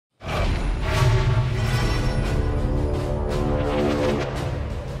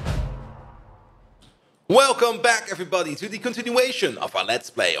Welcome back, everybody, to the continuation of our Let's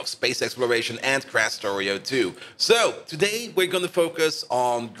Play of Space Exploration and Krastorio 2. So, today we're going to focus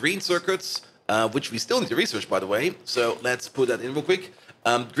on green circuits, which we still need to research, by the way. So, let's put that in real quick.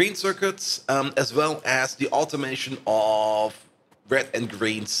 Green circuits, as well as the automation of red and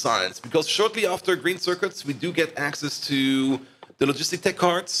green science. Because shortly after green circuits, we do get access to the logistic tech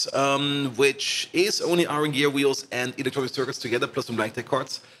cards, which is only iron gear wheels and electronic circuits together, plus some blank tech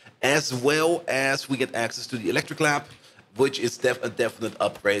cards. As well as we get access to the electric lab, which is a definite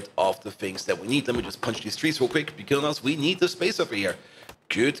upgrade of the things that we need. Let me just punch these trees real quick, because we need the space over here.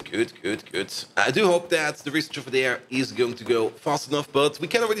 Good. I do hope that the research over there is going to go fast enough, but we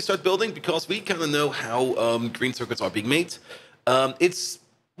can already start building, because we kind of know how green circuits are being made. It's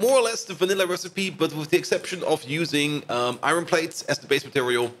more or less the vanilla recipe, but with the exception of using iron plates as the base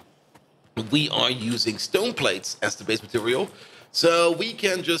material, we are using stone plates as the base material. So we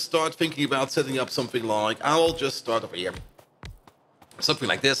can just start thinking about setting up something like, I'll just start over here. Something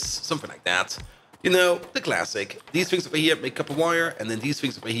like this, something like that. You know, the classic. These things over here make copper wire, and then these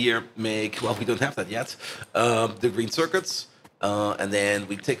things over here make, well, we don't have that yet, the green circuits. And then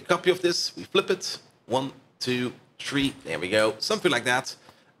we take a copy of this, we flip it, 1, 2, 3, there we go, something like that.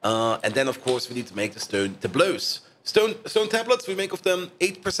 And then, of course, we need to make the stone tableaus. Stone tablets, we make of them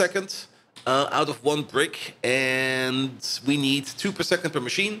 8 per second. Out of 1 brick, and we need 2 per second per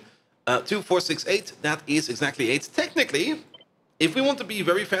machine. 2, 4, 6, 8. That is exactly 8. Technically, if we want to be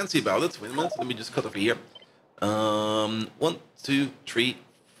very fancy about it, wait a minute, let me just cut over here. 1, 2, 3,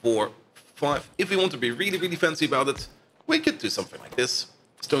 4, 5. If we want to be really fancy about it, we could do something like this.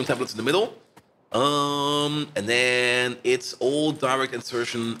 Stone tablets in the middle. And then it's all direct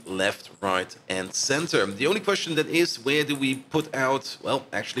insertion, left, right, and center. The only question that is, where do we put out? Well,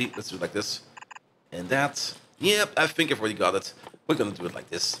 actually, let's do it like this. And that, yep, I think I've already got it. We're gonna do it like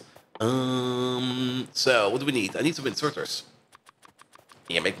this. So what do we need? I need some inserters.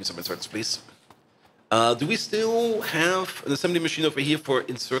 Yeah, make me some inserters, please. Do we still have an assembly machine over here for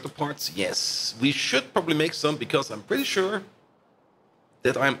inserter parts? Yes, we should probably make some, because I'm pretty sure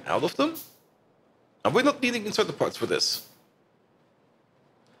that I'm out of them. Are we not needing inserter parts for this?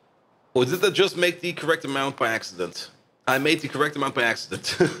 Or did I just make the correct amount by accident? I made the correct amount by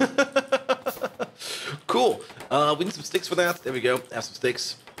accident. Cool. We need some sticks for that. There we go. Have some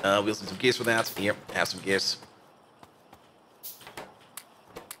sticks. We also need some gears for that. Here, have some gears.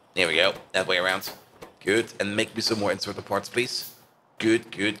 There we go. That way around. Good. And make me some more inserter parts, please. Good.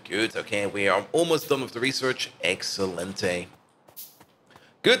 Okay, we are almost done with the research. Excellente.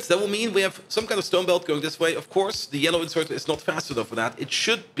 Good, that will mean we have some kind of stone belt going this way. Of course, the yellow inserter is not fast enough for that. It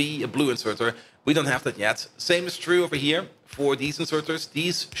should be a blue inserter. We don't have that yet. Same is true over here for these inserters.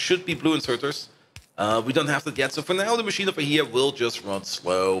 These should be blue inserters. We don't have that yet. So for now, the machine over here will just run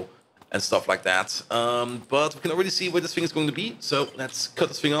slow and stuff like that. But we can already see where this thing is going to be. So let's cut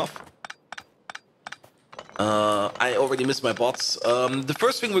this thing off. I already missed my bots. The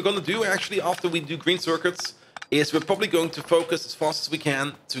first thing we're going to do, actually, after we do green circuits, is we're probably going to focus as fast as we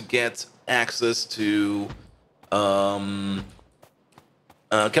can to get access to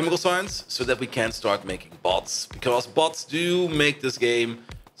chemical science, so that we can start making bots, because bots do make this game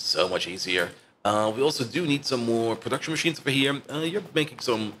so much easier. We also do need some more production machines over here. You're making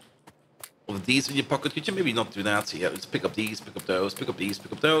some of these in your pocket. Could you maybe not do that? Yeah, let's pick up these, pick up those, pick up these,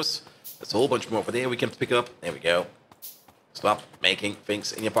 pick up those. There's a whole bunch more over there we can pick up. There we go. Stop making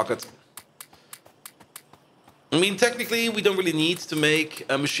things in your pocket. I mean, technically, we don't really need to make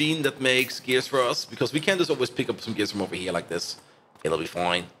a machine that makes gears for us, because we can just always pick up some gears from over here like this. It'll be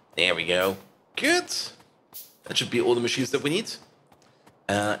fine. There we go. Good. That should be all the machines that we need.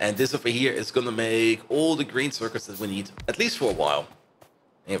 And this over here is going to make all the green circuits that we need, at least for a while.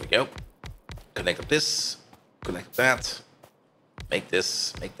 There we go. Connect up this. Connect up that. Make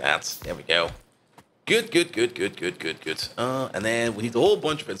this. Make that. There we go. Good. And then we need a whole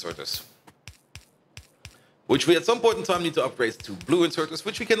bunch of inserters, which we at some point in time need to upgrade to blue inserters,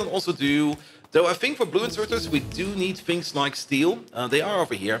 which we can also do. Though I think for blue inserters, we do need things like steel. They are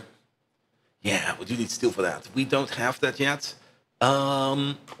over here. Yeah, we do need steel for that. We don't have that yet.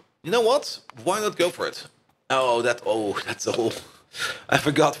 You know what? Why not go for it? That's all. I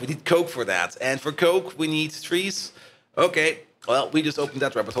forgot, we need coke for that. And for coke, we need trees. Okay, well, we just opened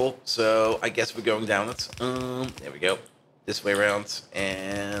that rabbit hole, so I guess we're going down it. There we go. This way around,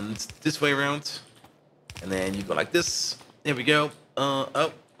 and this way around. And then you go like this. There we go.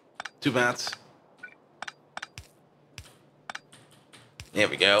 Oh, too bad. There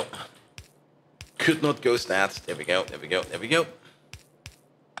we go. Could not ghost that. There we go.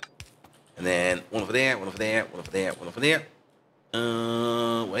 And then one over there, one over there, one over there, one over there.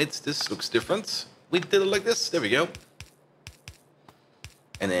 Wait, this looks different. we did it like this. There we go.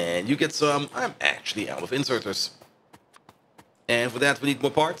 And then you get some. I'm actually out of inserters. And for that, we need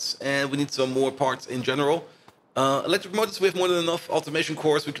more parts. And we need some more parts in general. Electric motors, we have more than enough. Automation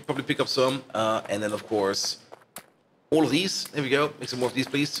cores, we could probably pick up some. And then, of course, all of these. There we go. Make some more of these,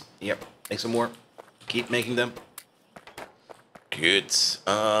 please. Yep, make some more. Keep making them. Good.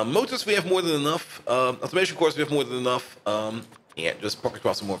 Motors, we have more than enough. Automation cores, we have more than enough. Yeah, just pocket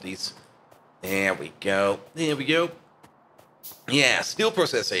across some more of these. There we go. There we go. Yeah, steel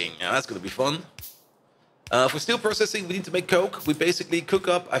processing. That's going to be fun. For steel processing, we need to make coke. We basically cook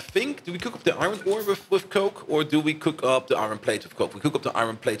up, I think, do we cook up the iron ore with coke? Or do we cook up the iron plate with coke? We cook up the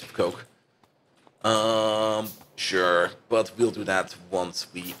iron plate with coke. Sure. But we'll do that once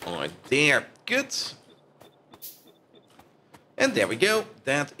we are there. Good. And there we go.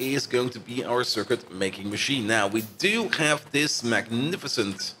 That is going to be our circuit making machine. Now, we do have this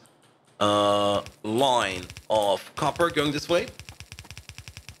magnificent line of copper going this way.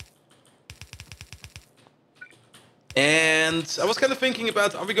 And I was kind of thinking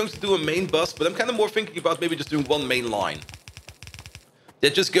about, are we going to do a main bus? But I'm kind of more thinking about maybe just doing one main line.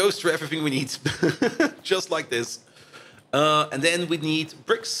 That just goes through everything we need. Just like this. And then we need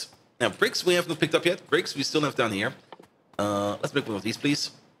bricks. Now, bricks we haven't picked up yet. Bricks we still have down here. Let's make one of these,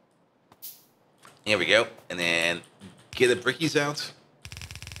 please. Here we go. And then get the brickies out.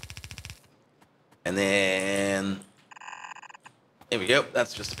 And then... Here we go.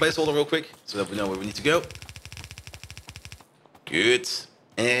 That's just a placeholder real quick, so that we know where we need to go. Good.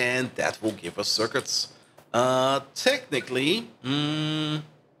 And that will give us circuits. Technically...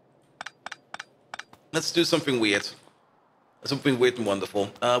 let's do something weird. Something weird and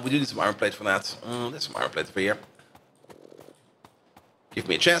wonderful. We do need some iron plate for that. There's some iron plate over here. Give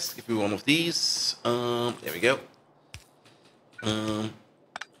me a chest. Give me one of these. There we go.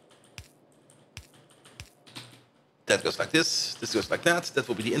 That goes like this. This goes like that. That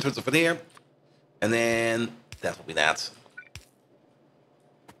will be the entrance over there. And then that will be that.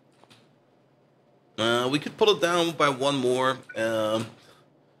 We could pull it down by one more. Oh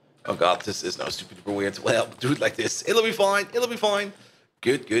god, this is no stupid super weird. Well, do it like this. It'll be fine. It'll be fine.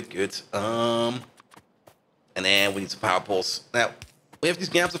 Good, good, good. And then we need some power poles. Now, we have these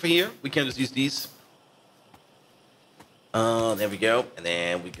gaps over here. We can just use these. There we go. And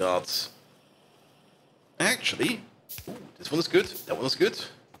then we got... Actually... Ooh, this one is good. That one is good.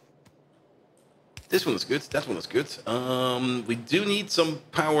 This one is good. That one is good. We do need some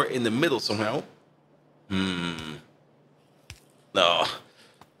power in the middle somehow. No.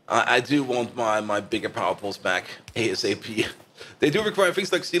 I do want my bigger power poles back ASAP. They do require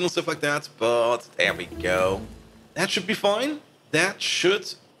things like steel and stuff like that, but there we go. That should be fine. That should...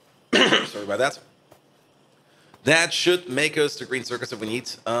 sorry about that. That should make us the green circuits that we need.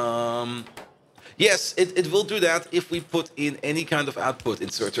 Yes, it will do that if we put in any kind of output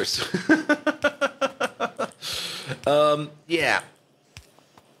inserters. Yeah.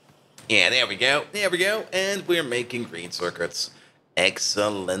 Yeah, there we go. There we go. And we're making green circuits.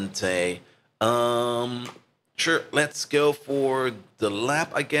 Excellente. Sure, let's go for the lab,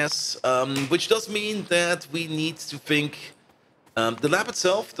 I guess. Which does mean that we need to think... the lab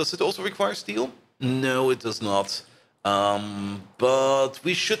itself, does it also require steel? No, it does not. But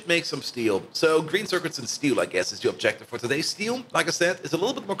we should make some steel. So green circuits and steel, I guess, is the objective for today. Steel, like I said, is a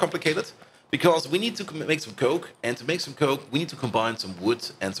little bit more complicated because we need to make some coke. And to make some coke, we need to combine some wood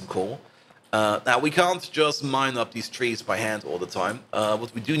and some coal. Now, we can't just mine up these trees by hand all the time.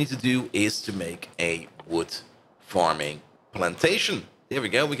 What we do need to do is to make a wood farming plantation. There we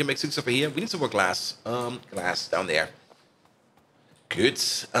go. We can make 6 over here. We need some more glass. Glass down there. Good.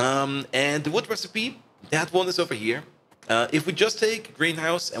 And the wood recipe, that one is over here. If we just take a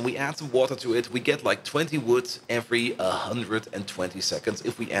greenhouse and we add some water to it, we get like 20 wood every 120 seconds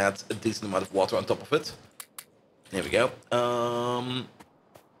if we add a decent amount of water on top of it. There we go.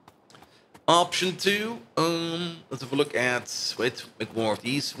 Option 2. Let's have a look at... Wait, make more of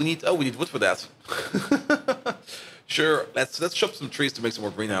these. We need wood for that. Sure, let's chop some trees to make some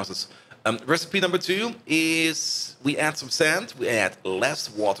more greenhouses. Recipe number 2 is we add some sand, we add less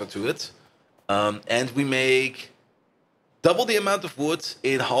water to it, and we make double the amount of wood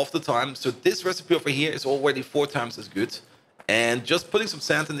in half the time. So this recipe over here is already 4 times as good. And just putting some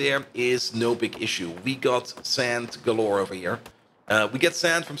sand in there is no big issue. We got sand galore over here. We get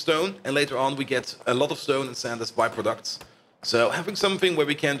sand from stone, and later on we get a lot of stone and sand as byproducts. So having something where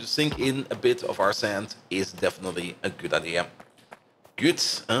we can just sink in a bit of our sand is definitely a good idea. Good.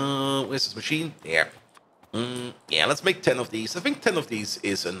 Where's this machine? There. Yeah, let's make 10 of these. I think 10 of these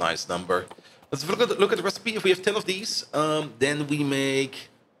is a nice number. Let's look at the recipe. If we have 10 of these, then we make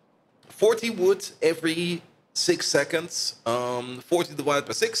 40 wood every 6 seconds. 40 divided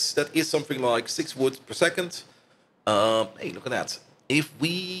by 6, that is something like 6 wood per second. Hey, look at that. If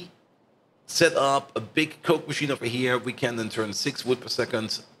we set up a big coke machine over here, we can then turn 6 wood per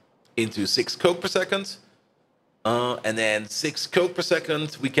second into 6 coke per second. And then 6 coke per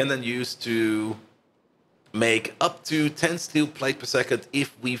second we can then use to make up to 10 steel plate per second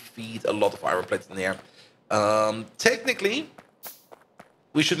if we feed a lot of iron plates in there. Technically,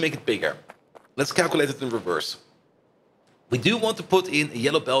 we should make it bigger. Let's calculate it in reverse. We do want to put in a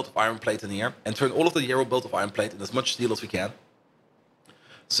yellow belt of iron plate in here and turn all of the yellow belt of iron plate in as much steel as we can.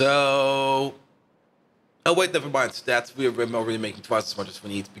 So... oh wait, never mind. That we're already making twice as much as we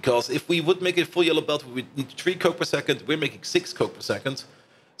need. Because if we would make a full yellow belt, we would need 3 coke per second. We're making 6 coke per second.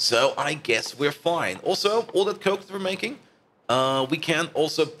 So I guess we're fine. Also, all that coke that we're making, we can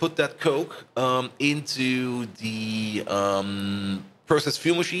also put that coke into the processed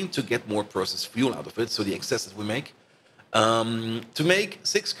fuel machine to get more processed fuel out of it. So the excess that we make. To make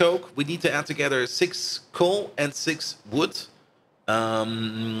 6 coke, we need to add together 6 coal and 6 wood.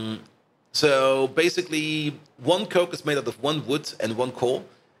 So basically, 1 coke is made out of 1 wood and 1 coal.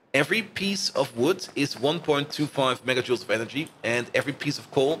 Every piece of wood is 1.25 megajoules of energy, and every piece of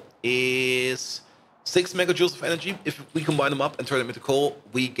coal is 6 megajoules of energy. If we combine them up and turn them into coal,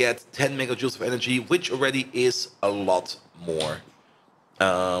 we get 10 megajoules of energy, which already is a lot more.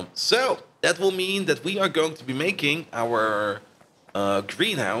 So that will mean that we are going to be making our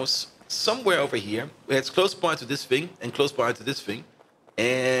greenhouse somewhere over here. It's close by to this thing and close by to this thing.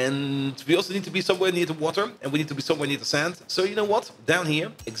 And we also need to be somewhere near the water, and we need to be somewhere near the sand. So you know what? Down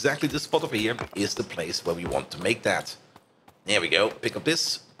here, exactly this spot over here, is the place where we want to make that. There we go. Pick up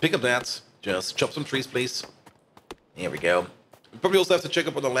this, pick up that. Just chop some trees, please. There we go. We probably also have to check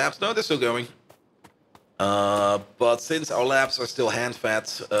up on the labs. No, they're still going. But since our labs are still hand-fed,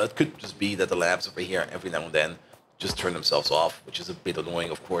 it could just be that the labs over here, every now and then, just turn themselves off, which is a bit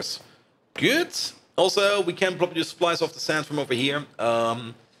annoying, of course. Good. Also, we can probably just splice off the sand from over here,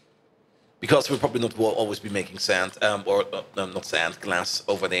 because we'll probably not will always be making sand, not sand, glass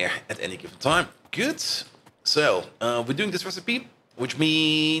over there at any given time. Good. So, we're doing this recipe, which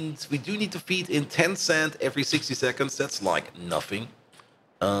means we do need to feed in 10 sand every 60 seconds. That's like nothing.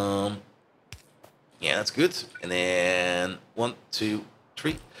 Yeah, that's good. And then 1, 2,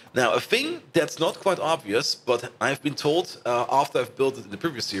 3. Now, a thing that's not quite obvious, but I've been told after I've built it in the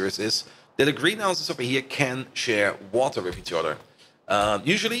previous series is that the greenhouses over here can share water with each other.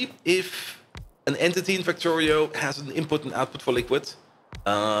 Usually, if an entity in Krastorio has an input and output for liquid,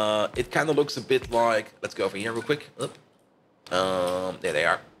 it kind of looks a bit like... let's go over here real quick. There they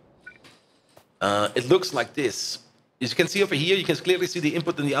are. It looks like this. As you can see over here, you can clearly see the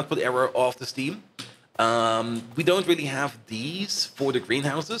input and the output error of the steam. We don't really have these for the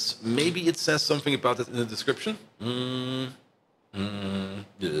greenhouses. Maybe it says something about it in the description.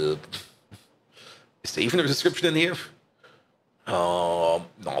 Is there even a description in here? Oh,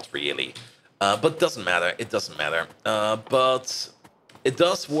 not really. But doesn't matter. It doesn't matter. But it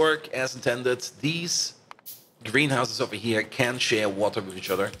does work as intended. These greenhouses over here can share water with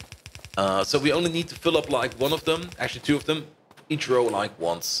each other. So we only need to fill up like 1 of them. Actually 2 of them. Each row like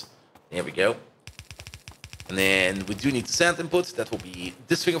once. There we go. And then we do need the sand input. That will be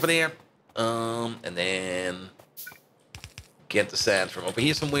this thing over there. And then get the sand from over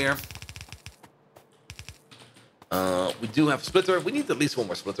here somewhere. We do have a splitter. We need at least 1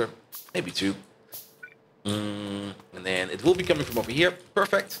 more splitter. Maybe 2. And then it will be coming from over here.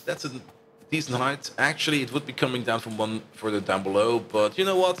 Perfect. That's a decent height. Actually, it would be coming down from 1 further down below. But you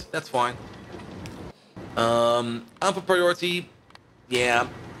know what? That's fine. Output priority. Yeah.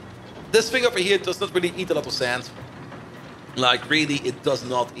 This thing over here does not really eat a lot of sand. Like, really, it does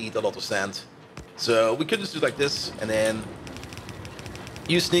not eat a lot of sand. So we could just do like this. And then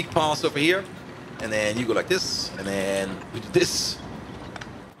you sneak past over here. And then you go like this, and then we do this.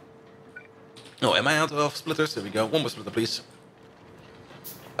 Oh, am I out of splitters? There we go. 1 more splitter, please.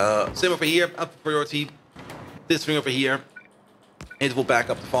 Same over here, output priority. This thing over here. It will back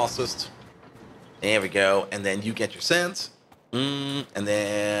up the fastest. There we go. And then you get your sand. And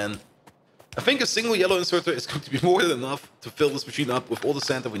then I think a single yellow inserter is going to be more than enough to fill this machine up with all the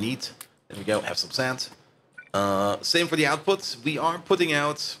sand that we need. There we go. Have some sand. Same for the output. We are putting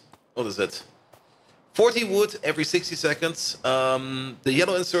out... what is it? 40 wood every 60 seconds. The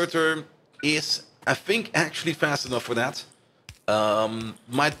yellow inserter is, I think, actually fast enough for that.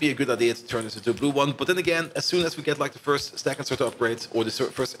 Might be a good idea to turn this into a blue one. But then again, as soon as we get like the first stack inserter upgrade or the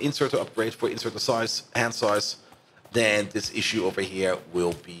first inserter upgrade for inserter size, hand size, then this issue over here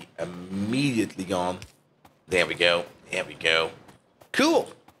will be immediately gone. There we go. There we go. Cool.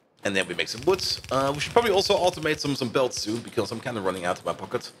 And then we make some wood. We should probably also automate some belts soon, because I'm kind of running out of my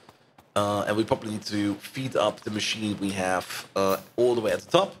pocket. And we probably need to feed up the machine we have all the way at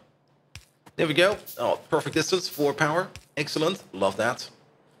the top. There we go. Oh, perfect distance for power. Excellent. Love that.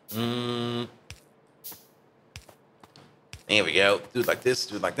 There we go. Do it like this,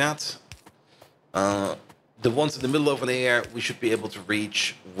 do it like that. The ones in the middle over there, we should be able to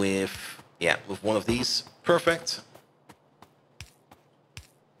reach with, yeah, with one of these. Perfect.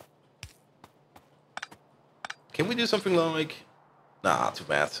 Can we do something like... Nah, too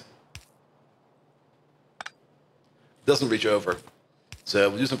bad. Doesn't reach over. So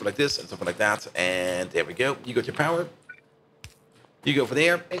we do something like this and something like that. And there we go. You got your power. You go over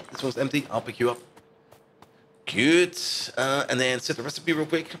there. Hey, this one's empty. I'll pick you up. Good. And then set the recipe real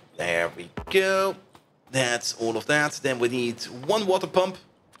quick. There we go. That's all of that. Then we need one water pump.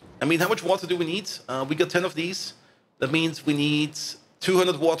 I mean, how much water do we need? We got 10 of these. That means we need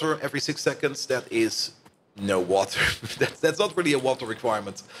 200 water every 6 seconds. That is no water. that's not really a water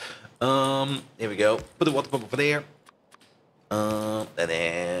requirement. There we go. Put the water pump over there. And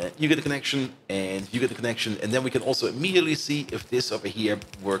then you get a connection, and you get a connection, and then we can also immediately see if this over here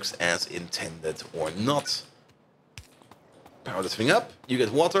works as intended or not. Power this thing up. You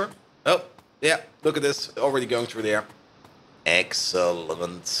get water. Oh, yeah, look at this. Already going through there.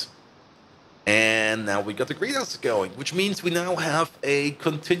 Excellent. And now we got the greenhouse going, which means we now have a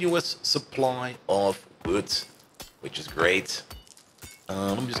continuous supply of wood, which is great.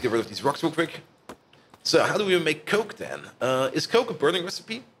 Let me just get rid of these rocks real quick. So how do we make coke then? Is coke a burning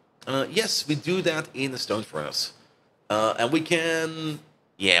recipe? Yes, we do that in a stone furnace. And we can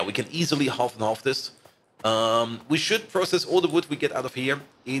easily half and half this. We should process all the wood we get out of here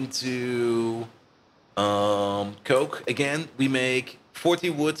into coke. Again, we make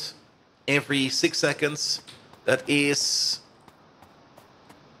 40 wood every 6 seconds. That is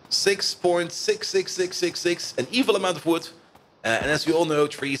 6.66666, an evil amount of wood. And as we all know,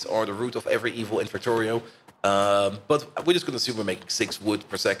 trees are the root of every evil in Factorio. But we're just going to assume we're making 6 wood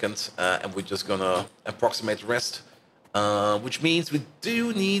per second, and we're just going to approximate the rest. Which means we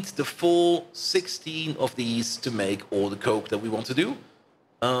do need the full 16 of these to make all the coke that we want to do.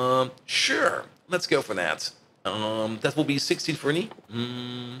 Sure, let's go for that. That will be 16 for any.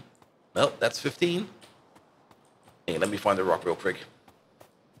 Well, that's 15. Hey, let me find the rock real quick.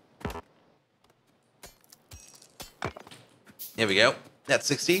 Here we go. That's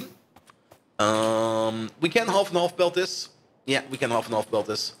 16. We can half and half belt this. Yeah, we can half and half belt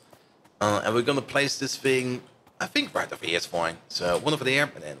this. And we're going to place this thing, I think right over here is fine. So one over there,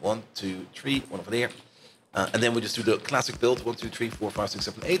 and then 1, 2, 3, one over there. And then we just do the classic build. 1, 2, 3, 4, 5, 6,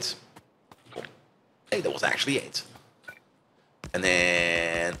 7, 8. Cool. Hey, that was actually 8. And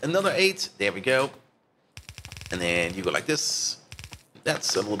then another 8. There we go. And then you go like this.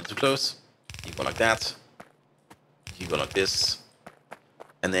 That's a little bit too close. You go like that. You go like this.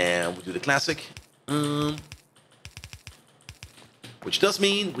 And then we do the classic. Which does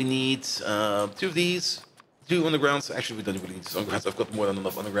mean we need 2 of these. 2 undergrounds. Actually, we don't really need 2 undergrounds. I've got more than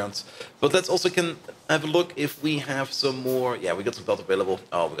enough undergrounds. But let's also can have a look if we have some more. Yeah, we got some belt available.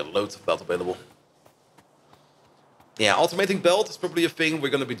 Oh, we got loads of belt available. Yeah, automating belt is probably a thing we're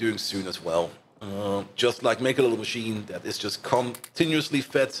going to be doing soon as well. Just like make a little machine that is just continuously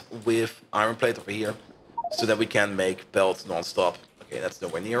fed with iron plate over here, so that we can make belt non-stop. Okay, that's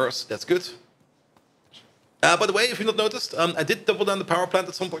nowhere near us. That's good. By the way, if you've not noticed, I did double down the power plant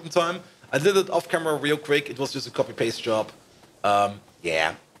at some point in time. I did it off camera real quick. It was just a copy-paste job.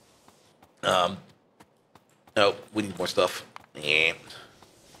 Yeah. Oh, we need more stuff. Yeah.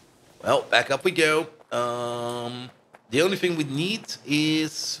 Well, back up we go. The only thing we need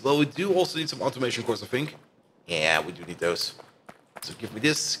is... Well, we do also need some automation cores, I think. Yeah, we do need those. So give me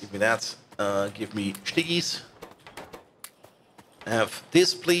this, give me that. Give me stickies. Have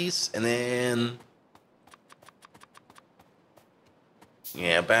this, please. And then...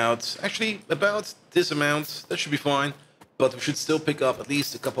 Yeah, about this amount. That should be fine. But we should still pick up at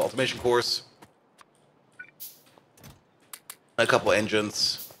least a couple automation cores. A couple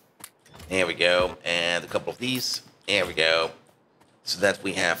engines. There we go. And a couple of these. There we go. So that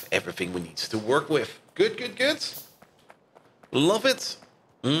we have everything we need to work with. Good, good, good. Love it.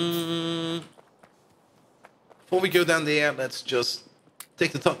 Before we go down there, let's just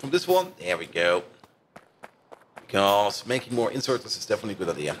take the top from this one. There we go. Because making more inserters is definitely a good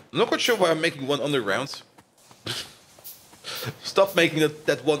idea. I'm not quite sure why I'm making one underground. Stop making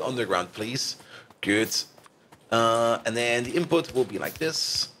that one underground, please. Good. And then the input will be like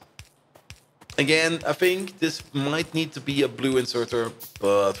this. Again, I think this might need to be a blue inserter,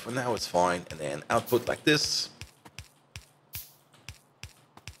 but for now it's fine. And then output like this.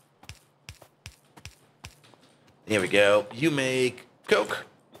 Here we go. You make coke.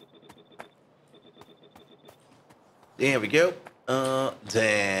 There we go.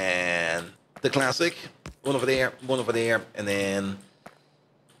 Then the classic. One over there, and then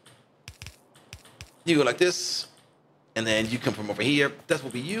you go like this, and then you come from over here. That will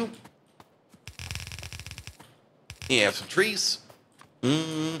be you. You have some trees.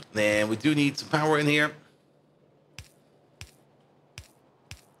 Then we do need some power in here.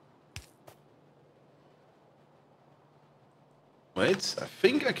 Wait, I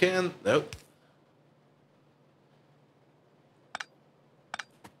think I can. Nope.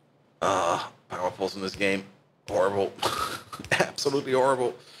 Power pulls in this game. Horrible. Absolutely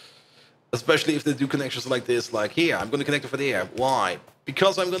horrible. Especially if they do connections like this, like here. I'm going to connect over there. Why?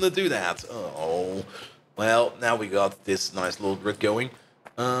 Because I'm going to do that. Oh. Well, now we got this nice little grid going.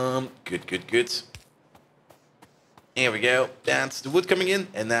 Good. Here we go. That's the wood coming in.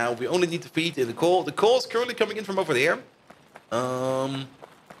 And now we only need to feed in the coal. The coal is currently coming in from over there.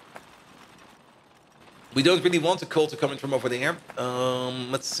 We don't really want the coal to come in from over there.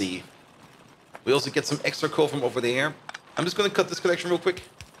 Let's see. We also get some extra coal from over there. I'm just going to cut this connection real quick.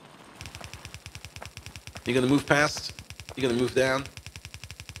 You're going to move past. You're going to move down.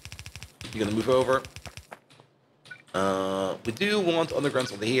 You're going to move over. We do want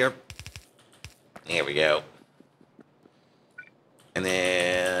undergrounds over here. There we go. And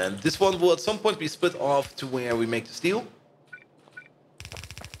then this one will at some point be split off to where we make the steel.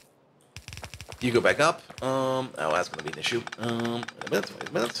 You go back up. Oh, that's going to be an issue. Wait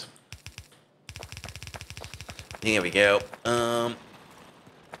a minute. Here we go.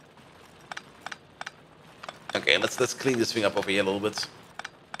 Okay, let's clean this thing up over here a little bit.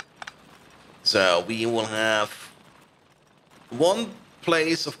 So we will have one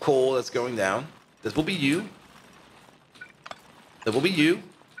place of coal that's going down. That will be you. That will be you.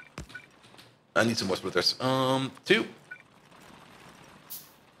 I need some more splitters. 2.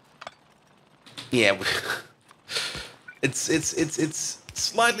 Yeah, it's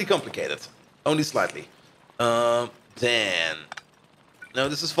slightly complicated. Only slightly. Then, no,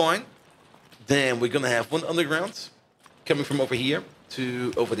 this is fine. Then we're gonna have one underground coming from over here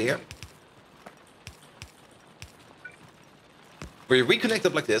to over there. We reconnect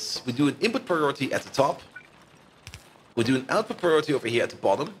up like this. We do an input priority at the top. We do an output priority over here at the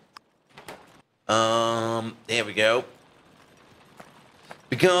bottom. There we go.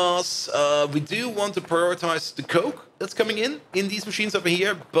 Because we do want to prioritize the coke that's coming in these machines over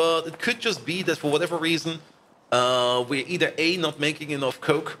here, but it could just be that for whatever reason, we're either A, not making enough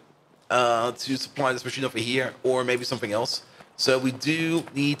coke to supply this machine over here, or maybe something else. So we do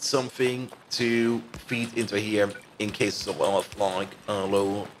need something to feed into here in cases of like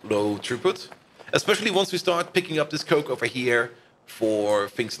low throughput. Especially once we start picking up this coke over here for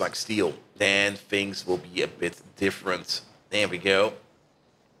things like steel, then things will be a bit different. There we go.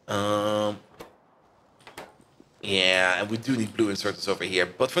 Yeah, and we do need blue inserters over here.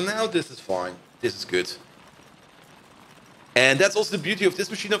 But for now, this is fine. This is good. And that's also the beauty of this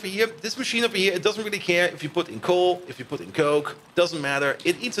machine over here. This machine over here, it doesn't really care if you put in coal, if you put in coke. Doesn't matter.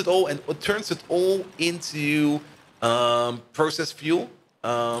 It eats it all and it turns it all into processed fuel,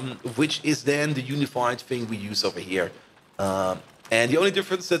 which is then the unified thing we use over here. And the only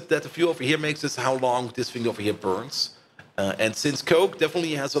difference that the fuel over here makes is how long this thing over here burns. And since coke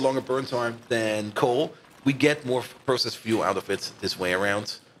definitely has a longer burn time than coal, we get more processed fuel out of it this way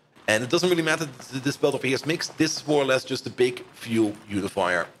around. And it doesn't really matter that this belt over here is mixed. This is more or less just a big fuel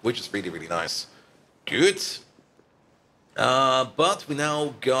unifier, which is really, really nice. Good. But we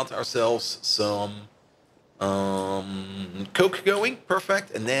now got ourselves some coke going. Perfect.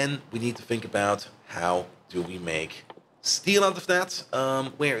 And then we need to think about how do we make steel out of that.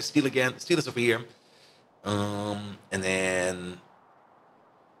 Where is steel again? Steel is over here. And then...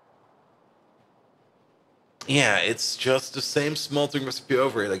 yeah, it's just the same smelting recipe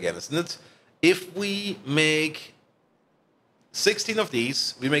over it again, isn't it? If we make 16 of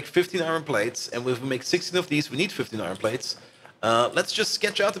these, we make 15 iron plates. And if we make 16 of these, we need 15 iron plates. Let's just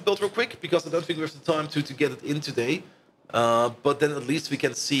sketch out the build real quick, because I don't think we have the time to get it in today. But then at least we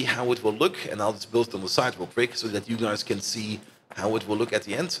can see how it will look. And I'll just build it on the side real quick, so that you guys can see how it will look at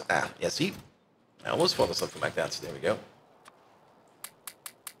the end. Yeah, see? I almost thought of something like that. There we go.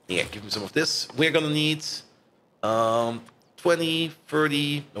 Yeah, give me some of this. We're gonna need 20,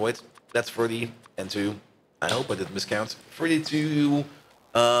 30, no wait, that's 30 and 2. I hope I didn't miscount. 32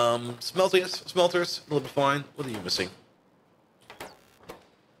 smelters, a little bit fine. What are you missing?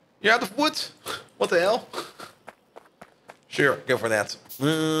 You're out of wood? What the hell? Sure, go for that.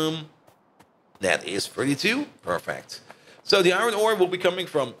 That is 32. Perfect. So the iron ore will be coming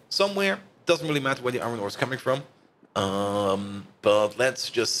from somewhere. Doesn't really matter where the iron ore is coming from. But let's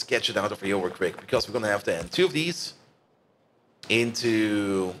just sketch it out over here real quick, because we're going to have then 2 of these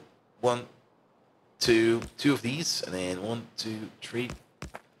into 1, 2, 2 of these, and then 1, 2, 3,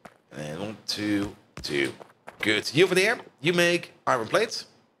 and then 1, 2, 2. Good. You over there, you make iron plates.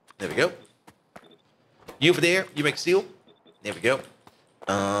 There we go. You over there, you make steel. There we go.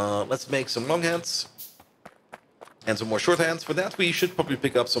 Let's make some long hands and some more short hands. For that, we should probably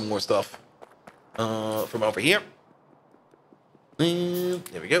pick up some more stuff from over here. And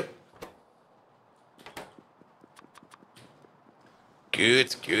there we go.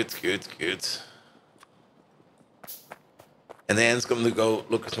 Good, good, good, good. And then it's going to go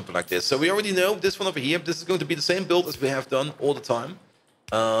look something like this. So we already know this one over here. This is going to be the same build as we have done all the time.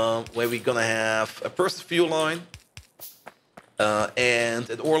 Where we're going to have a process fuel line and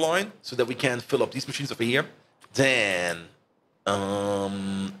an ore line, so that we can fill up these machines over here. Then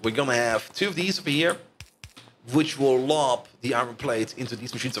we're going to have 2 of these over here, which will lob the iron plate into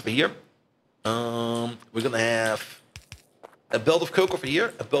these machines over here. We're going to have a belt of coke over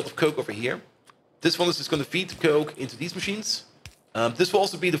here, a belt of coke over here. This one is just going to feed the coke into these machines. This will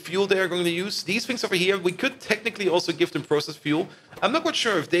also be the fuel they're going to use. These things over here, we could technically also give them process fuel. I'm not quite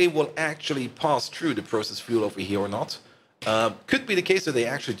sure if they will actually pass through the process fuel over here or not. Could be the case that they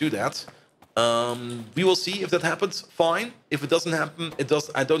actually do that. We will see if that happens. Fine. If it doesn't happen, it does.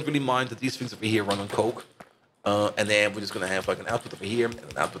 I don't really mind that these things over here run on coke. And then we're just going to have like an output over here and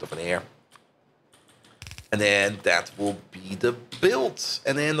an output over there. And then that will be the build.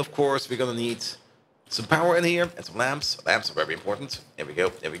 And then, of course, we're going to need some power in here and some lamps. Lamps are very important. There we go.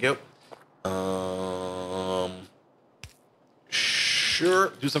 There we go.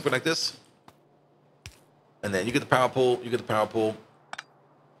 Sure. Do something like this. And then you get the power pole. You get the power pole.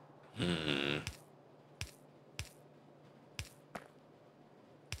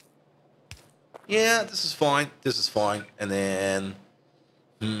 Yeah, this is fine. This is fine. And then...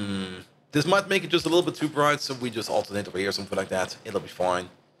 This might make it just a little bit too bright, so we just alternate over here, something like that. It'll be fine.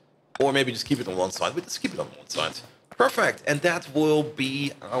 Or maybe just keep it on one side. We just keep it on one side. Perfect. And that will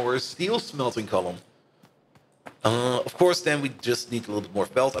be our steel smelting column. Of course, then we just need a little bit more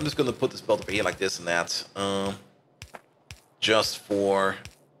belt. I'm just going to put this belt over here like this and that. Just for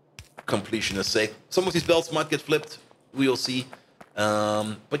completionist sake. Some of these belts might get flipped. We'll see.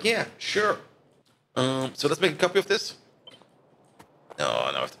 But yeah, sure. So let's make a copy of this.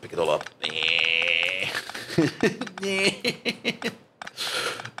 Oh, now I have to pick it all up.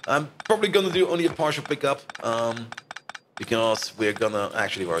 I'm probably going to do only a partial pickup. Because we're going to...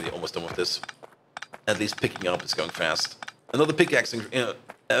 Actually, we're already almost done with this. At least picking up is going fast. Another pickaxe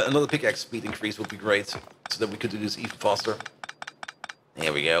speed increase would be great. So that we could do this even faster.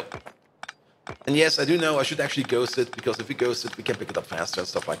 There we go. And yes, I do know I should actually ghost it. Because if we ghost it, we can pick it up faster and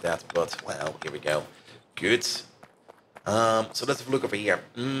stuff like that. But, well, here we go. Good. So let's have a look over here.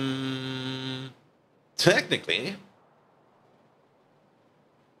 Technically,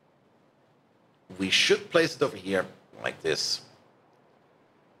 we should place it over here like this.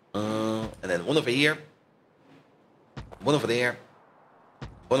 And then one over here, one over there,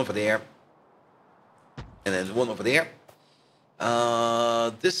 one over there, and then one over there.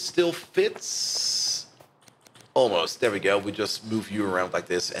 This still fits. Almost. There we go. We just move you around like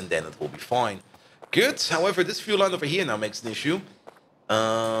this, and then it will be fine. Good. However, this fuel line over here now makes an issue.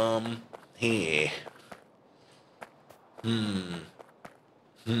 Here.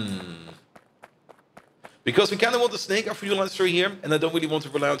 Because we kind of want to snake our fuel lines through here, and I don't really want to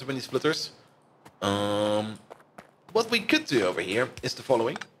rely on too many splitters. What we could do over here is the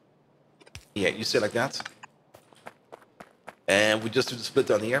following. Yeah, you say like that. And we just do the split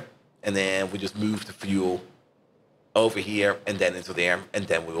down here, and then we just move the fuel over here and then into there, and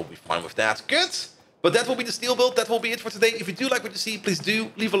then we will be fine with that. Good. But that will be the steel build. That will be it for today. If you do like what you see, please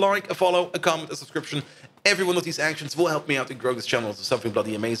do leave a like, a follow, a comment, a subscription. Every one of these actions will help me out and grow this channel to something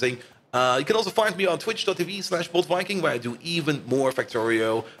bloody amazing. You can also find me on twitch.tv/BoldViking, where I do even more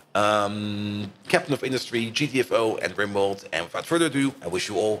Factorio, Captain of Industry, GTFO, and Rimworld. And without further ado, I wish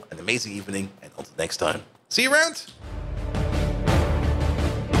you all an amazing evening, and until next time, see you around!